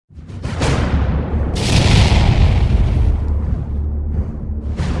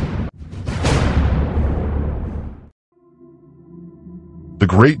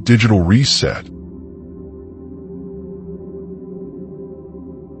great digital reset.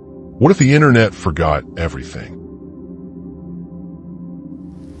 What if the internet forgot everything?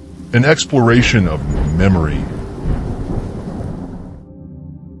 An exploration of memory,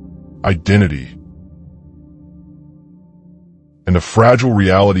 identity, and the fragile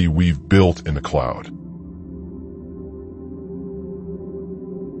reality we've built in the cloud.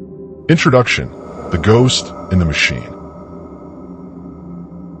 Introduction: The Ghost in the Machine.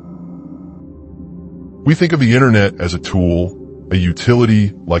 We think of the internet as a tool, a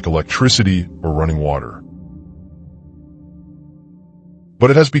utility like electricity or running water.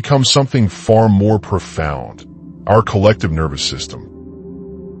 But it has become something far more profound: our collective nervous system.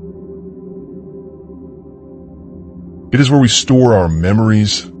 It is where we store our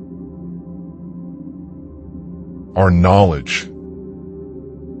memories, our knowledge,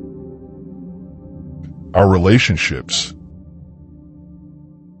 our relationships,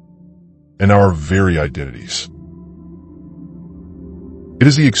 and our very identities. It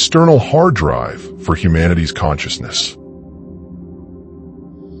is the external hard drive for humanity's consciousness.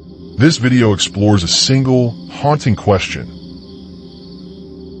 This video explores a single, haunting question.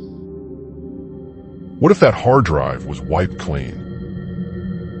 What if that hard drive was wiped clean?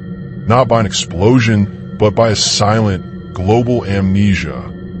 Not by an explosion, but by a silent, global amnesia.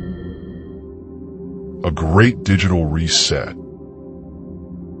 A great digital reset.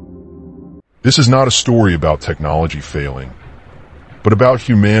 This is not a story about technology failing, but about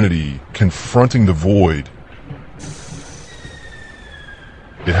humanity confronting the void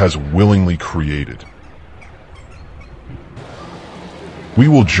it has willingly created. We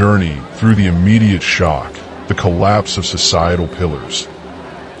will journey through the immediate shock, the collapse of societal pillars,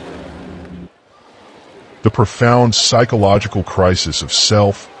 the profound psychological crisis of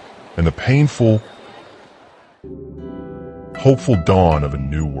self, and the painful, hopeful dawn of a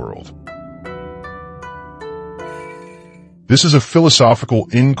new world. This is a philosophical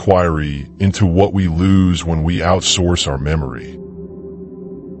inquiry into what we lose when we outsource our memory,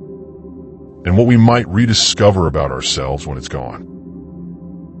 and what we might rediscover about ourselves when it's gone.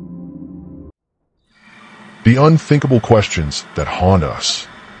 The unthinkable questions that haunt us.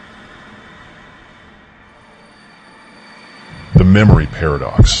 The memory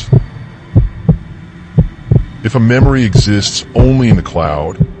paradox. If a memory exists only in the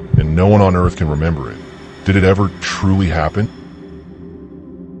cloud and no one on Earth can remember it, did it ever truly happen?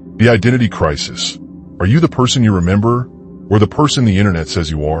 The identity crisis. Are you the person you remember, or the person the internet says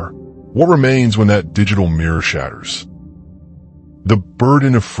you are? What remains when that digital mirror shatters? The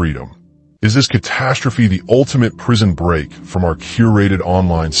burden of freedom. Is this catastrophe the ultimate prison break from our curated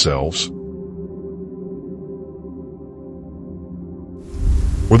online selves?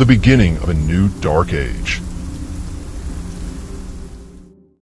 Or the beginning of a new dark age?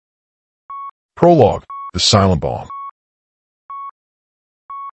 Prologue: The Silent Bomb.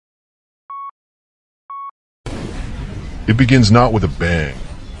 It begins not with a bang,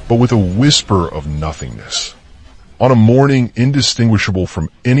 but with a whisper of nothingness. On a morning indistinguishable from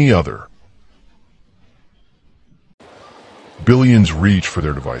any other, billions reach for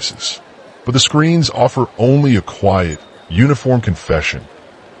their devices, but the screens offer only a quiet, uniform confession.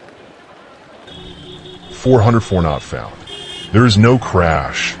 404 not found. There is no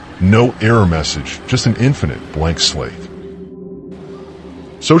crash, no error message, just an infinite blank slate.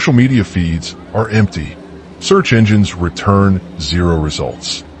 Social media feeds are empty. Search engines return 0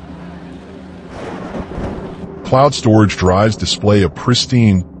 results. Cloud storage drives display a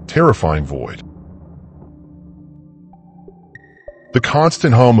pristine, terrifying void. The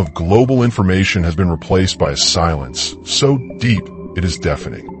constant hum of global information has been replaced by a silence so deep it is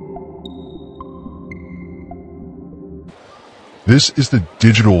deafening. This is the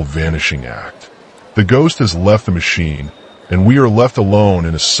digital vanishing act. The ghost has left the machine, and we are left alone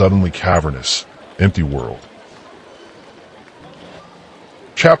in a suddenly cavernous, empty world.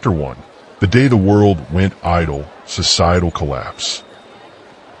 Chapter 1. The day the world went idle, societal collapse.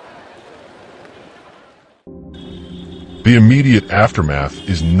 The immediate aftermath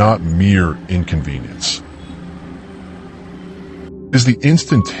is not mere inconvenience. It is the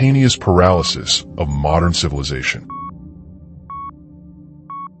instantaneous paralysis of modern civilization.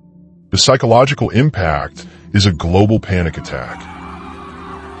 The psychological impact is a global panic attack.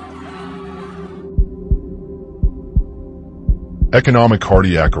 Economic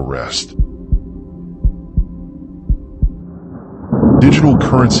cardiac arrest. Digital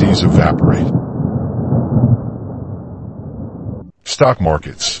currencies evaporate. Stock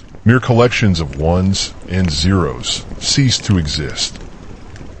markets, mere collections of ones and zeros, cease to exist.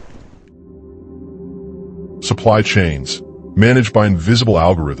 Supply chains, managed by invisible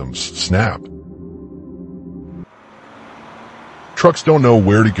algorithms, snap. Trucks don't know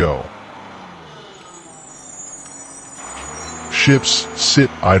where to go. Ships sit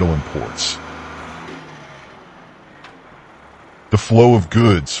idle in ports. The flow of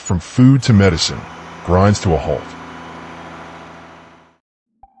goods, from food to medicine, grinds to a halt.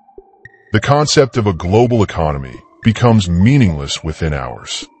 The concept of a global economy becomes meaningless within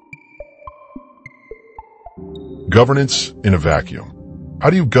hours. Governance in a vacuum. How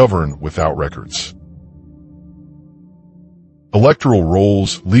do you govern without records? Electoral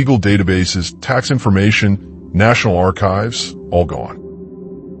rolls, legal databases, tax information, national archives, all gone.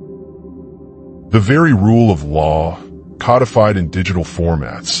 The very rule of law, codified in digital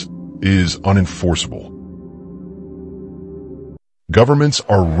formats, is unenforceable. Governments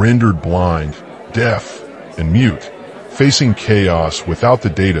are rendered blind, deaf, and mute, facing chaos without the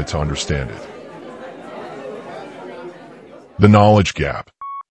data to understand it. The knowledge gap.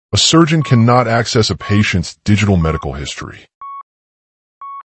 A surgeon cannot access a patient's digital medical history.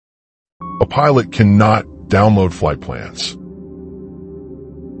 A pilot cannot download flight plans.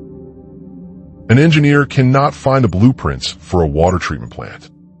 An engineer cannot find the blueprints for a water treatment plant.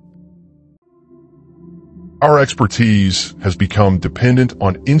 Our expertise has become dependent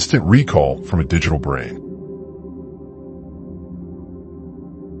on instant recall from a digital brain.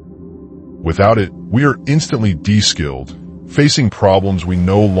 Without it, we are instantly de-skilled, facing problems we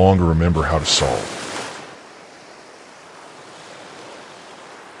no longer remember how to solve.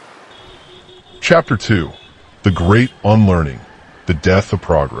 Chapter 2. The Great Unlearning, the Death of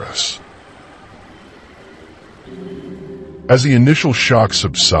Progress. As the initial shock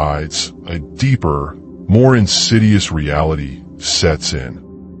subsides, a deeper, more insidious reality sets in.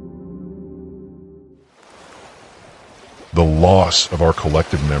 The loss of our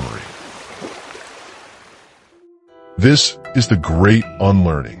collective memory. This is the Great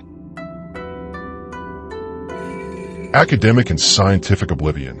Unlearning. Academic and scientific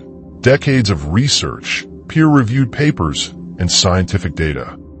oblivion, decades of research, peer-reviewed papers, and scientific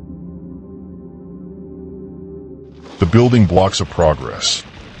data. The building blocks of progress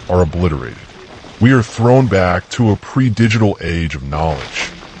are obliterated. We are thrown back to a pre-digital age of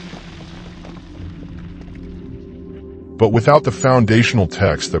knowledge. But without the foundational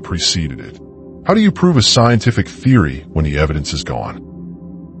text that preceded it, how do you prove a scientific theory when the evidence is gone?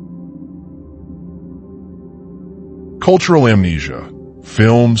 Cultural amnesia.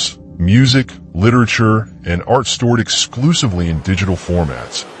 Films, music, literature, and art stored exclusively in digital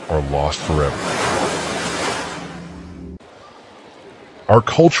formats are lost forever. Our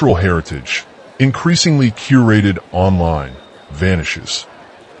cultural heritage, increasingly curated online, vanishes.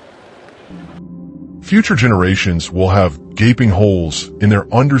 Future generations will have gaping holes in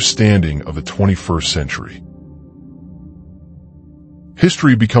their understanding of the 21st century.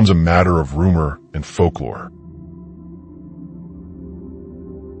 History becomes a matter of rumor and folklore.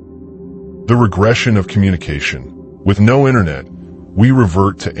 The regression of communication. With no internet, we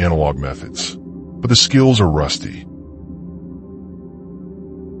revert to analog methods, but the skills are rusty.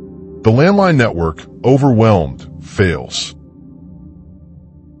 The landline network, overwhelmed, fails.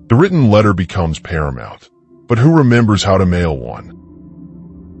 The written letter becomes paramount, but who remembers how to mail one?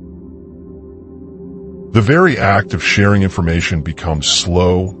 The very act of sharing information becomes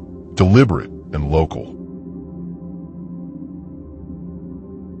slow, deliberate, and local.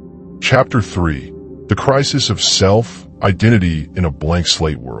 Chapter 3. The Crisis of Self-Identity in a Blank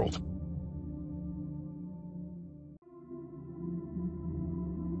Slate World.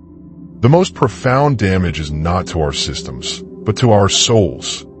 The most profound damage is not to our systems, but to our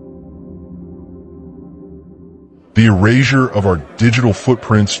souls. The erasure of our digital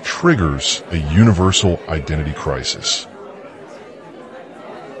footprints triggers a universal identity crisis.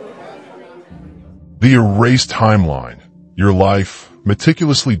 The erased timeline, your life,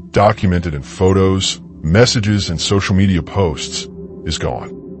 meticulously documented in photos, messages, and social media posts, is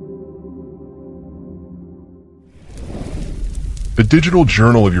gone. The digital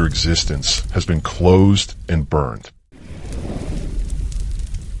journal of your existence has been closed and burned.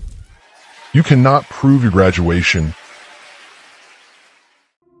 You cannot prove your graduation,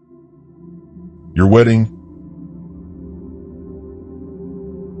 your wedding,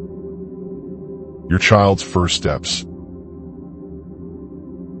 your child's first steps.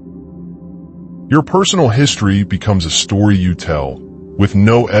 Your personal history becomes a story you tell with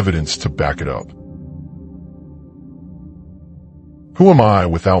no evidence to back it up. Who am I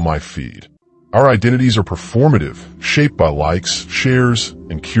without my feed? Our identities are performative, shaped by likes, shares,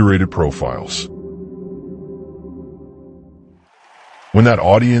 and curated profiles. When that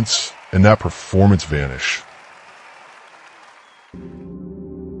audience and that performance vanish,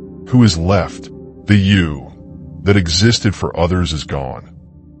 who is left? The you that existed for others is gone.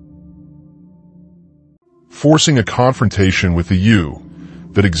 Forcing a confrontation with the you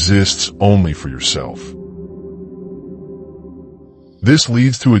that exists only for yourself. This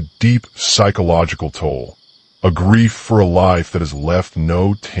leads to a deep psychological toll, a grief for a life that has left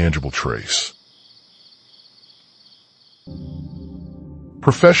no tangible trace.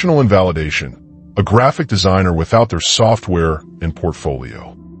 Professional invalidation, a graphic designer without their software and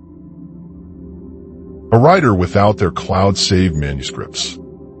portfolio. A writer without their cloud-saved manuscripts.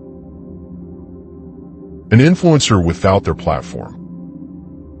 An influencer without their platform.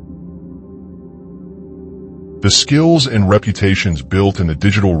 The skills and reputations built in the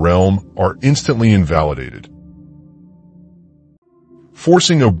digital realm are instantly invalidated,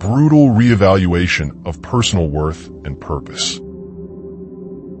 forcing a brutal reevaluation of personal worth and purpose.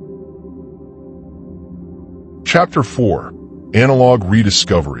 Chapter 4: Analog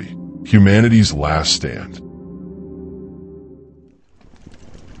Rediscovery, Humanity's Last Stand.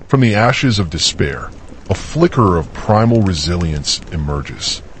 From the ashes of despair, a flicker of primal resilience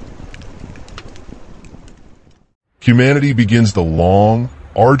emerges. Humanity begins the long,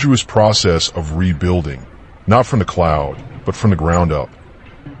 arduous process of rebuilding, not from the cloud, but from the ground up.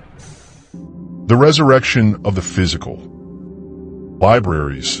 The resurrection of the physical.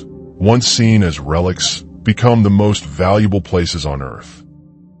 Libraries, once seen as relics, become the most valuable places on Earth.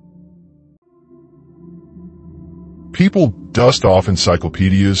 People dust off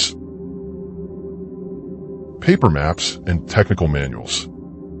encyclopedias, paper maps, and technical manuals.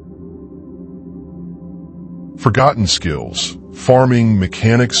 Forgotten skills, farming,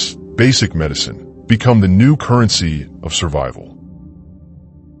 mechanics, basic medicine, become the new currency of survival.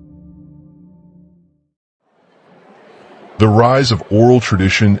 The rise of oral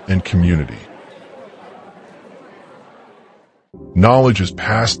tradition and community. Knowledge is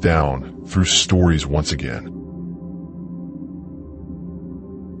passed down through stories once again.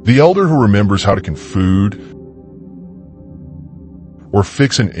 The elder who remembers how to can food or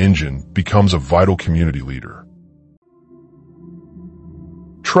fix an engine becomes a vital community leader.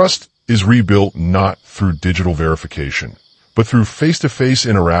 Trust is rebuilt not through digital verification, but through face-to-face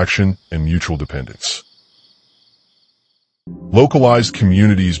interaction and mutual dependence. Localized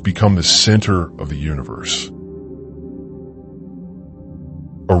communities become the center of the universe.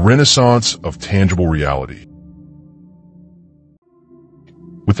 A renaissance of tangible reality.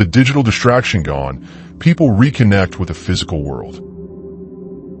 With the digital distraction gone, people reconnect with the physical world.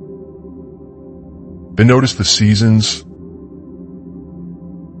 They notice the seasons,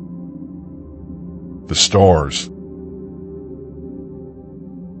 the stars,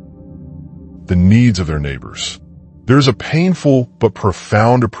 the needs of their neighbors. There is a painful but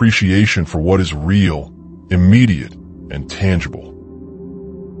profound appreciation for what is real, immediate, and tangible.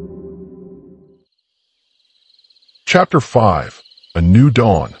 Chapter 5: A New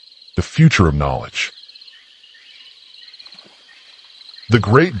Dawn, the Future of Knowledge. The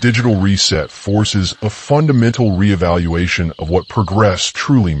Great Digital Reset forces a fundamental reevaluation of what progress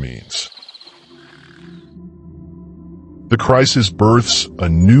truly means. The crisis births a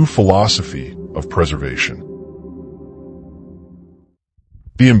new philosophy of preservation.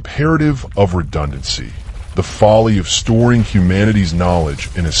 The imperative of redundancy, the folly of storing humanity's knowledge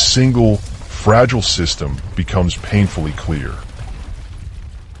in a single, fragile system becomes painfully clear.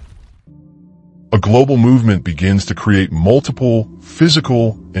 A global movement begins to create multiple,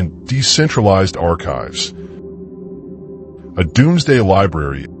 physical, and decentralized archives. A doomsday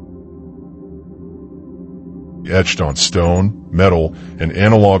library etched on stone, metal, and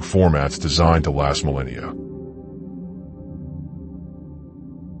analog formats designed to last millennia.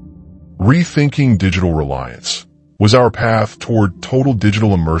 Rethinking digital reliance. Was our path toward total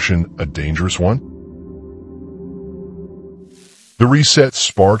digital immersion a dangerous one? The reset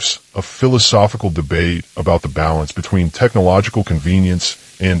sparks a philosophical debate about the balance between technological convenience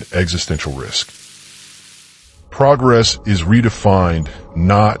and existential risk. Progress is redefined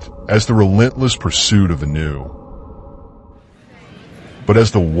not as the relentless pursuit of the new, but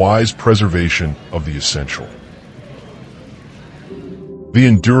as the wise preservation of the essential. The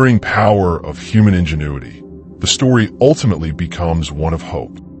enduring power of human ingenuity. The story ultimately becomes one of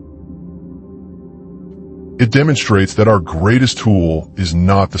hope. It demonstrates that our greatest tool is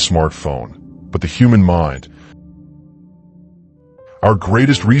not the smartphone, but the human mind. Our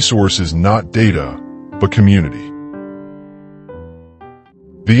greatest resource is not data, but community.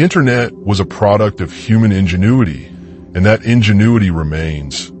 The internet was a product of human ingenuity, and that ingenuity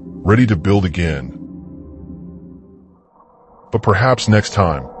remains, ready to build again. But perhaps next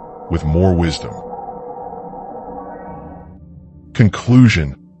time, with more wisdom.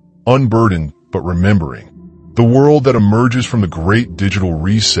 Conclusion: unburdened but remembering. The world that emerges from the great digital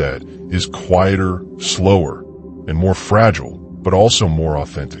reset is quieter, slower, and more fragile, but also more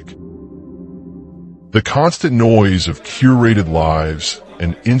authentic. The constant noise of curated lives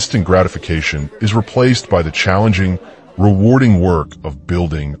and instant gratification is replaced by the challenging, rewarding work of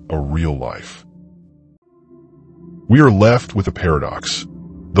building a real life. We are left with a paradox.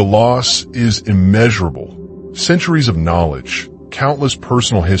 The loss is immeasurable. Centuries of knowledge, countless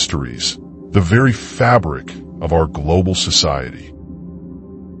personal histories, the very fabric of our global society.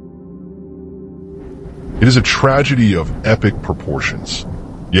 It is a tragedy of epic proportions.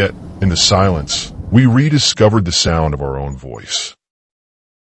 Yet, in the silence, we rediscovered the sound of our own voice.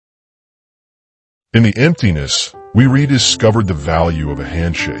 In the emptiness, we rediscovered the value of a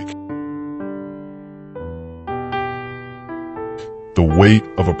handshake. The weight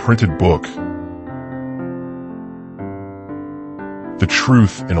of a printed book. The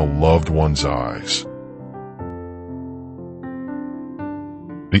truth in a loved one's eyes.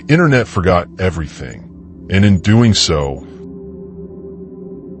 The internet forgot everything, and in doing so,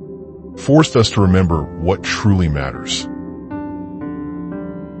 forced us to remember what truly matters.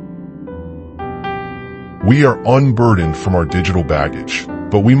 We are unburdened from our digital baggage,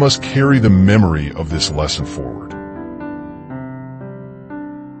 but we must carry the memory of this lesson forward.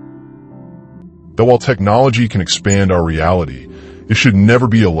 That while technology can expand our reality, it should never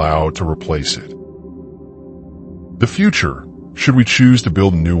be allowed to replace it. The future, should we choose to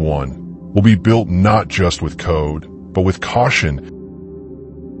build a new one, will be built not just with code, but with caution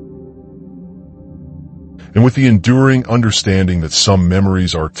and with the enduring understanding that some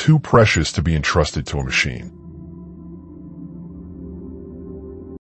memories are too precious to be entrusted to a machine.